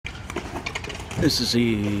This is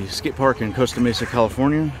the skate park in Costa Mesa,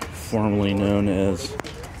 California, formerly known as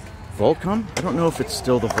Volcom. I don't know if it's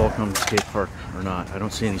still the Volcom skate park or not. I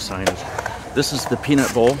don't see any signage. This is the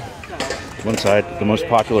Peanut Bowl. One side, the most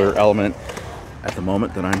popular element at the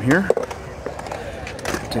moment that I'm here.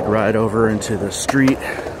 Take a ride over into the street.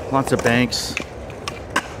 Lots of banks,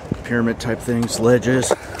 pyramid type things, ledges.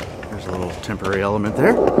 There's a little temporary element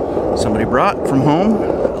there. Somebody brought from home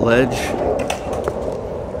a ledge.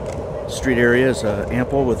 Street area is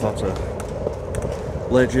ample with lots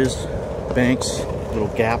of ledges, banks, little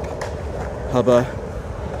gap, hubba.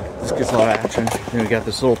 This gets a lot of action. Then we got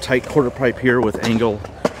this little tight quarter pipe here with angle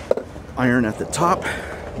iron at the top,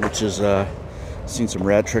 which is seen some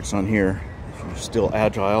rad tricks on here. If you're still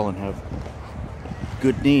agile and have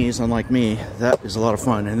good knees, unlike me, that is a lot of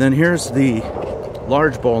fun. And then here's the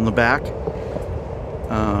large bowl in the back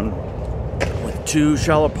with two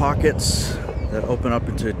shallow pockets that open up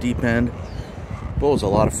into a deep end. Bowl is a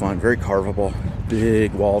lot of fun, very carvable.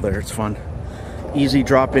 Big wall there, it's fun. Easy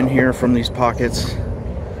drop in here from these pockets.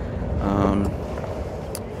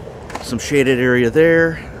 Some shaded area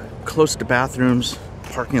there, close to bathrooms,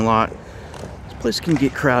 parking lot. This place can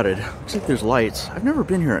get crowded. Looks like there's lights. I've never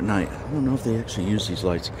been here at night. I don't know if they actually use these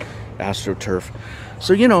lights. AstroTurf.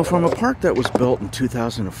 So, you know, from a park that was built in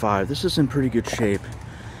 2005, this is in pretty good shape.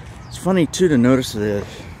 It's funny too to notice the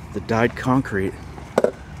dyed concrete.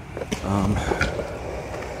 It's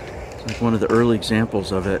like one of the early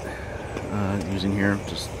examples of it using here,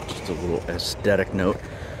 just a little aesthetic note.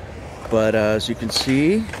 But as you can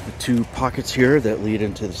see, the two pockets here that lead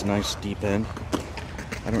into this nice deep end.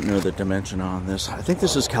 I don't know the dimension on this. I think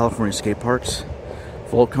this is California Skate Parks.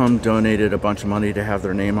 Volcom donated a bunch of money to have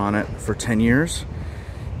their name on it for 10 years.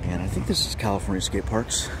 And I think this is California Skate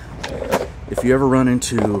Parks. If you ever run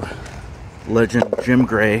into legend Jim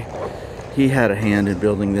Gray, he had a hand in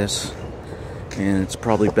building this, and it's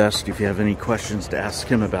probably best if you have any questions to ask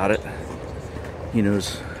him about it. He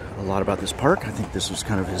knows a lot about this park. I think this was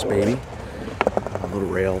kind of his baby. A little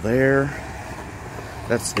rail there.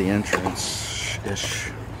 That's the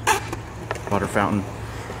entrance-ish water fountain.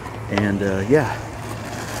 And yeah,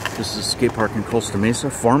 this is a skate park in Costa Mesa,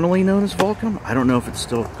 formerly known as Volcom. I don't know if it's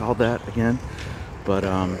still called that again, but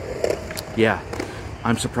yeah.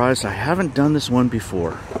 I'm surprised I haven't done this one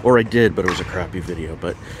before. Or I did, but it was a crappy video.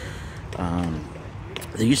 But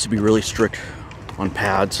they used to be really strict on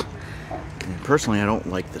pads. And personally, I don't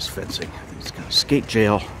like this fencing. I think it's kind of skate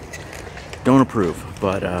jail. Don't approve.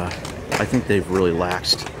 But I think they've really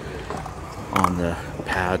laxed on the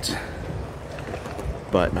pads.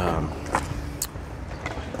 But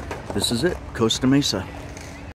this is it. Costa Mesa.